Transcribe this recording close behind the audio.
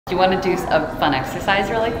Do you want to do a fun exercise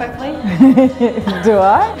really quickly? Do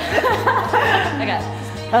I? Okay.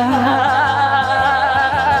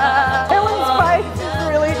 Helen's face is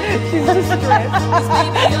really, she's distressed.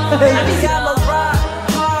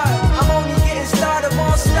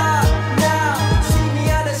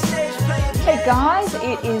 Hey guys,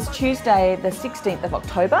 it is Tuesday the 16th of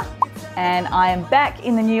October and I am back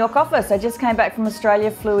in the New York office. I just came back from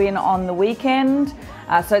Australia, flew in on the weekend.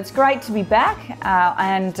 So it's great to be back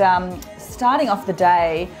starting off the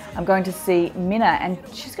day, I'm going to see Minna and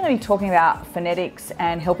she's going to be talking about phonetics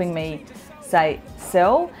and helping me say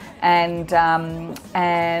sell, and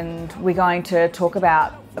we're going to talk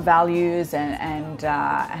about values and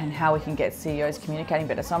how we can get CEOs communicating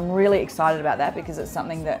better. So I'm really excited about that because it's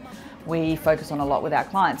something that we focus on a lot with our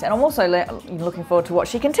clients, and I'm also looking forward to what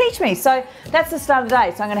she can teach me. So that's the start of the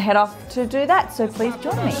day, so I'm going to head off to do that, so please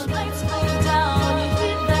join me.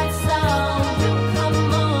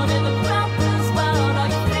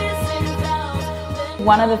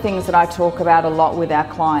 One of the things that I talk about a lot with our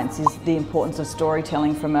clients is the importance of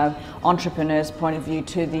storytelling from an entrepreneur's point of view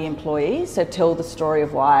to the employees. So tell the story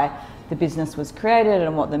of why the business was created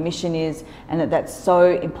and what the mission is, and that's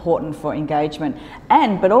so important for engagement.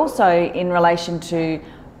 But also in relation to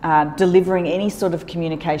delivering any sort of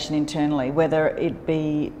communication internally, whether it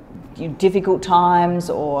be difficult times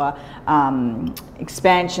or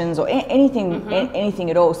expansions or anything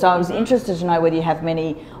at all. So I was interested to know whether you have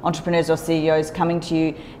many entrepreneurs or CEOs coming to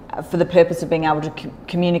you for the purpose of being able to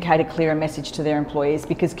communicate a clearer message to their employees,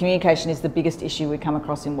 because communication is the biggest issue we come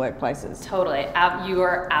across in workplaces. Totally, you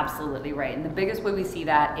are absolutely right. And the biggest way we see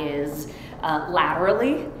that is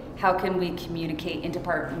laterally. How can we communicate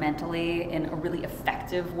interdepartmentally in a really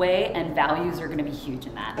effective way? And values are going to be huge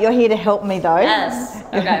in that. You're here to help me though. Yes.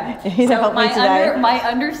 Okay. You're here to help me today. My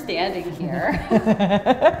understanding here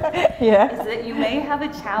yeah. is that you may have a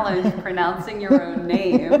challenge pronouncing your own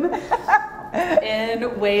name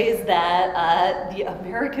in ways that the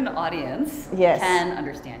American audience can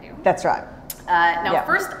understand you. That's right. Now,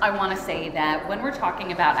 first, I want to say that when we're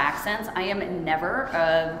talking about accents, I am never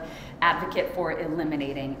an advocate for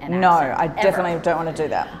eliminating an accent. No, I definitely don't want to do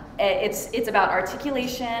that. It's about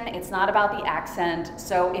articulation. It's not about the accent.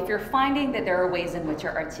 So if you're finding that there are ways in which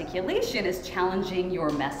your articulation is challenging your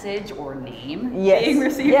message or name being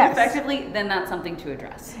received effectively, then that's something to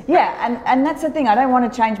address. Yeah, and that's the thing. I don't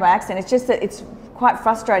want to change my accent. It's just that it's quite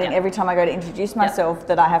frustrating every time I go to introduce myself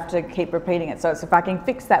that I have to keep repeating it. So it's if I can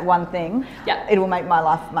fix that one thing, it will make my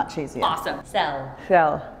life much easier. Awesome. Sell.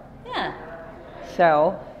 Sell. Yeah.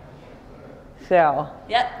 Sell. Sell.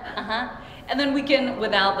 Yep. And then we can,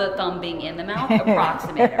 without the thumb being in the mouth,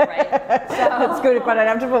 approximate it, right? So, that's good if I don't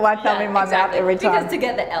have to put my thumb in my mouth every time. Because to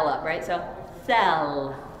get the L up, right? So,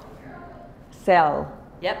 sell. Sell.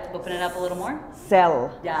 Yep, open it up a little more.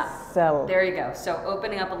 Sell. Yeah. Sell. There you go. So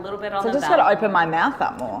opening up a little bit on the So just got to open my mouth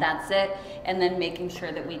up more. That's it. And then making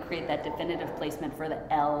sure that we create that definitive placement for the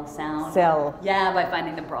L sound. Sell. Yeah, by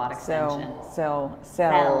finding the broad extension. Sell.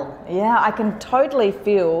 Yeah, I can totally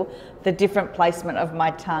feel the different placement of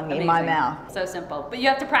my tongue in my mouth. So simple. But you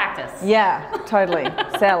have to practice. Yeah, totally.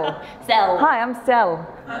 Sell. Sell. Hi, I'm Sell.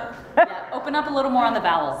 Yeah, open up a little more on the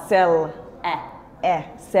vowel. Sell.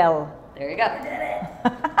 Sell. There you go. You did it.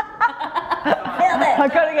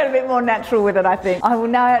 I've got to get a bit more natural with it, I think. I will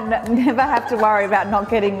now never have to worry about not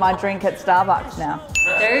getting my drink at Starbucks now.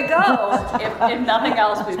 There you go. If nothing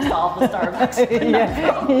else, we've solved the Starbucks.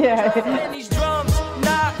 Yeah. These drums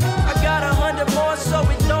knock. I got 100 more, so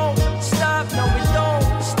it don't stop. No, it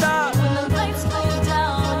don't stop. When the lights go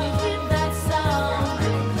down, you hear that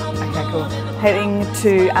sound. Okay, cool. Heading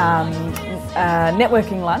to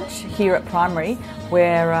networking lunch here at Primary,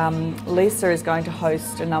 where Lisa is going to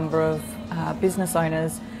host a number of business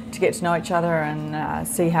owners to get to know each other and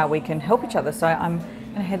see how we can help each other. So I'm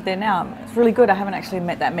going to head there now. It's really good. I haven't actually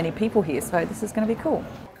met that many people here, so this is going to be cool.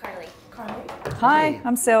 Carly. Hi,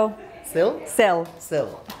 I'm Sel. Sell? Sel.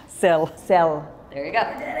 Sell. Sel. Sel. There you go.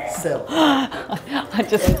 Sell. I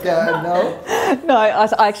just no. No,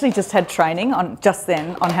 I actually just had training on just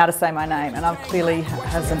then on how to say my name, and I clearly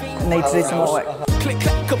need to do some more work. Click,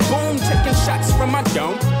 clack, kaboom, taking shots from my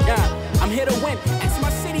dome. Yeah, I'm here to win. Ask my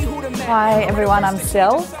city who the man. Hi everyone, I'm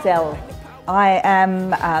Sel. I am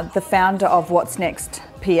the founder of What's Next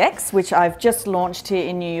PX, which I've just launched here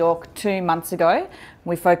in New York 2 months ago.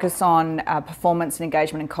 We focus on performance and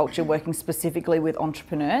engagement and culture, working specifically with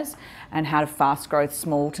entrepreneurs and how to fast growth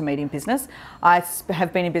small to medium business. I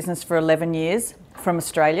have been in business for 11 years from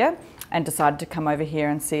Australia and decided to come over here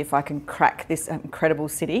and see if I can crack this incredible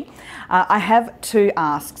city. I have 2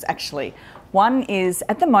 asks actually. One is,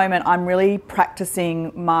 at the moment, I'm really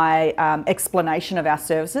practicing my explanation of our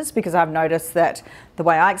services, because I've noticed that the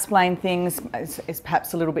way I explain things is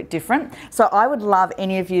perhaps a little bit different. So I would love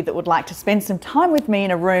any of you that would like to spend some time with me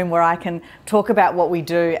in a room where I can talk about what we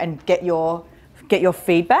do and get your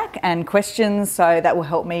feedback and questions, so that will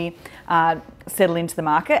help me settle into the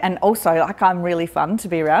market. And also, like, I'm really fun to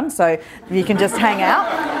be around, so you can just hang out.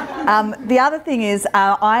 The other thing is,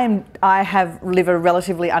 I live a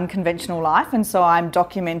relatively unconventional life, and so I'm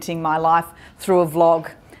documenting my life through a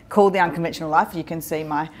vlog called The Unconventional Life. You can see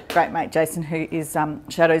my great mate Jason, who is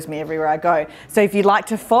shadows me everywhere I go. So if you'd like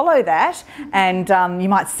to follow that, and you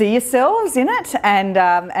might see yourselves in it,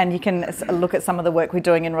 and you can look at some of the work we're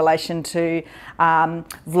doing in relation to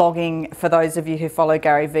vlogging. For those of you who follow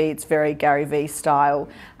Gary Vee, it's very Gary Vee style.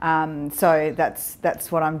 So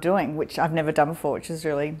that's what I'm doing, which I've never done before, which is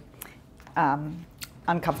really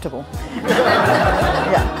uncomfortable.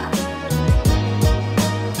 Yeah.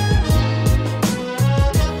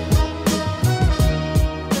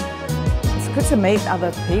 Good to meet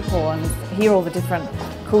other people and hear all the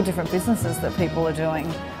cool different businesses that people are doing,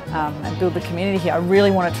 and build the community here. I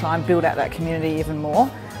really want to try and build out that community even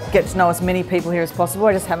more, get to know as many people here as possible.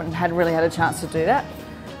 I just haven't really had a chance to do that,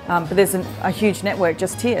 but there's a huge network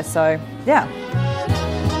just here, so yeah.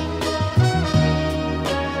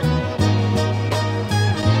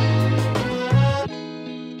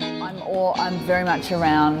 I'm very much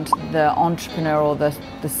around the entrepreneur or the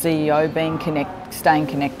CEO being staying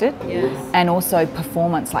connected, yes. And also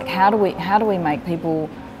performance. Like, how do we make people?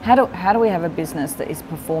 How do we have a business that is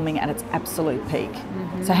performing at its absolute peak?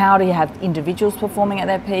 Mm-hmm. So how do you have individuals performing at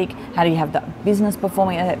their peak? How do you have the business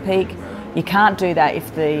performing at that peak? You can't do that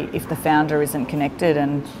if the founder isn't connected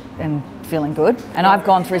and feeling good. And I've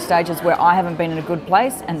gone through stages where I haven't been in a good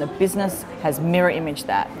place, and the business has mirror imaged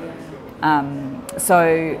that.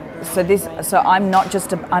 So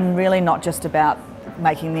I'm really not just about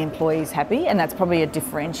making the employees happy, and that's probably a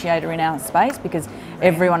differentiator in our space, because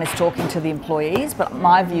everyone is talking to the employees. But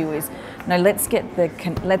my view is, no, let's get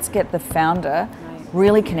the founder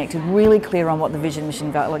really connected, really clear on what the vision,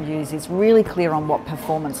 mission, values is, really clear on what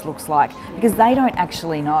performance looks like, because they don't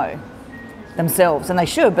actually know themselves, and they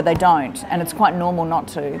should, but they don't, and it's quite normal not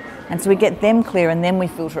to. And so we get them clear, and then we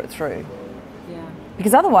filter it through.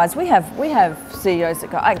 Because otherwise, we have CEOs that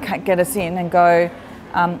go, I can't get us in and go,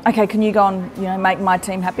 okay, can you go and make my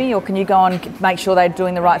team happy, or can you go and make sure they're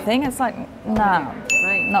doing the right thing? It's like, no,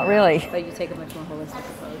 not really. But you take a much more holistic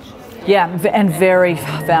approach. Yeah, and very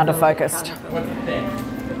founder focused.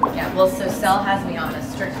 Yeah, well, so Sel has me on a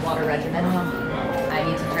strict water regimen. I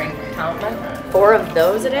need to drink 4 of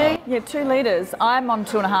those a day. Yeah, 2 litres. I'm on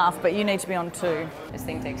 2.5, but you need to be on 2. This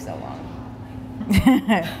thing takes so long.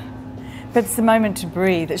 But it's the moment to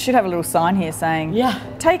breathe. It should have a little sign here saying, yeah,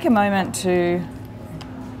 take a moment to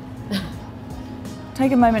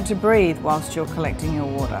breathe whilst you're collecting your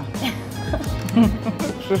water.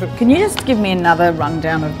 Can you just give me another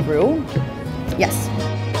rundown of Brill? Yes.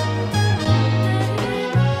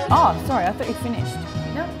 Oh, sorry, I thought you finished.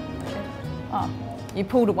 No. Oh, you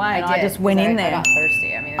pulled away and I just went in there. I got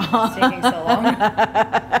thirsty. I mean, it's taking so long.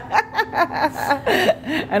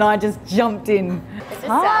 And I just jumped in.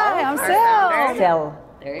 Hi, I'm Sel. Sel.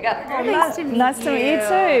 There you go. Oh, nice to meet you. Nice to meet you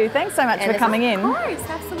too. Thanks so much for coming in. Of course,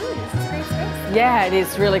 absolutely. This is a great space. Yeah, it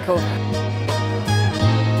is really cool.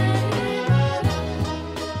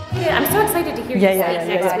 Yeah, I'm so excited to hear you speak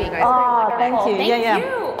next week. Oh, thank you. Thank you.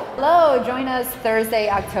 Hello, join us Thursday,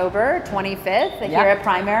 October 25th here at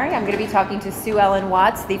Primary. I'm going to be talking to Sue Ellen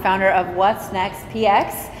Watts, the founder of What's Next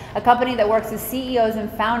PX, a company that works with CEOs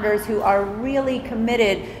and founders who are really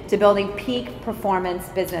committed to building peak performance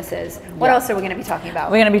businesses. What else are we going to be talking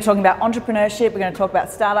about? We're going to be talking about entrepreneurship, we're going to talk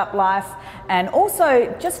about startup life, and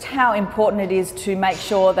also just how important it is to make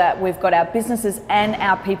sure that we've got our businesses and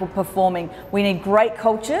our people performing. We need great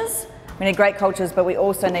cultures. We need great cultures, but we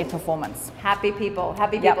also need performance. Happy people,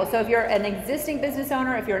 happy people. So if you're an existing business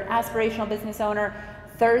owner, if you're an aspirational business owner,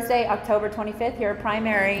 Thursday, October 25th here at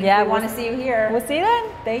Primary. We want to see you here. We'll see you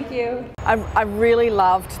then. Thank you. I really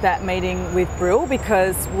loved that meeting with Brill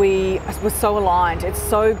because we were so aligned. It's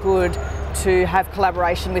so good to have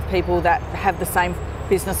collaboration with people that have the same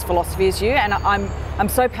business philosophy as you. And I'm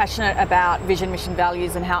so passionate about vision, mission,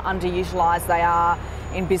 values and how underutilized they are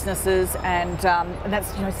in businesses, and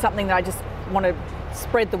that's something that I just want to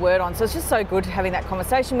spread the word on. So it's just so good having that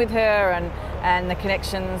conversation with her and the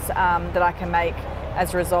connections that I can make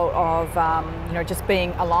as a result of just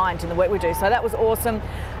being aligned in the work we do. So that was awesome.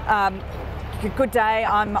 good day.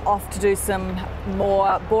 I'm off to do some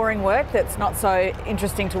more boring work that's not so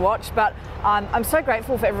interesting to watch, but I'm so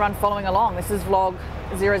grateful for everyone following along. This is vlog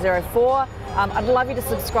 004. I'd love you to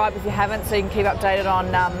subscribe if you haven't, so you can keep updated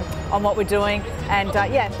on what we're doing. And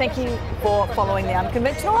yeah, thank you for following the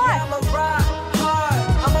Unconventional Life.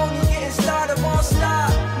 I'm only getting started, won't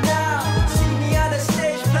stop now. See me on the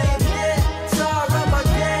stage playing guitar, I'm a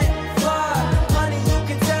dead far. Honey, you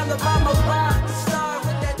can tell them I'm a rock star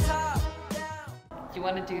with that top down. Do you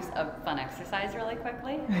want to do a fun exercise really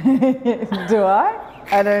quickly? Do I?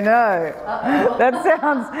 I don't know. That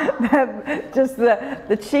sounds, just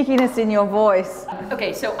the cheekiness in your voice.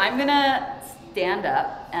 Okay, so I'm gonna stand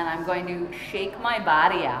up and I'm going to shake my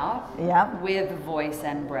body out with voice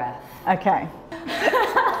and breath. Okay.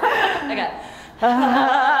 Okay.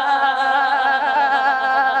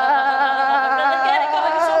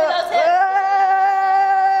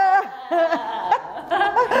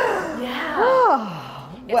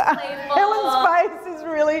 Helen's face is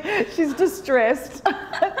really, she's distressed.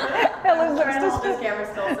 Helen's this camera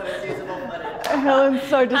still so it's usable footage. Helen's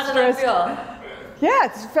so distressed. How did that feel? Yeah,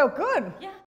 it felt good. Yeah.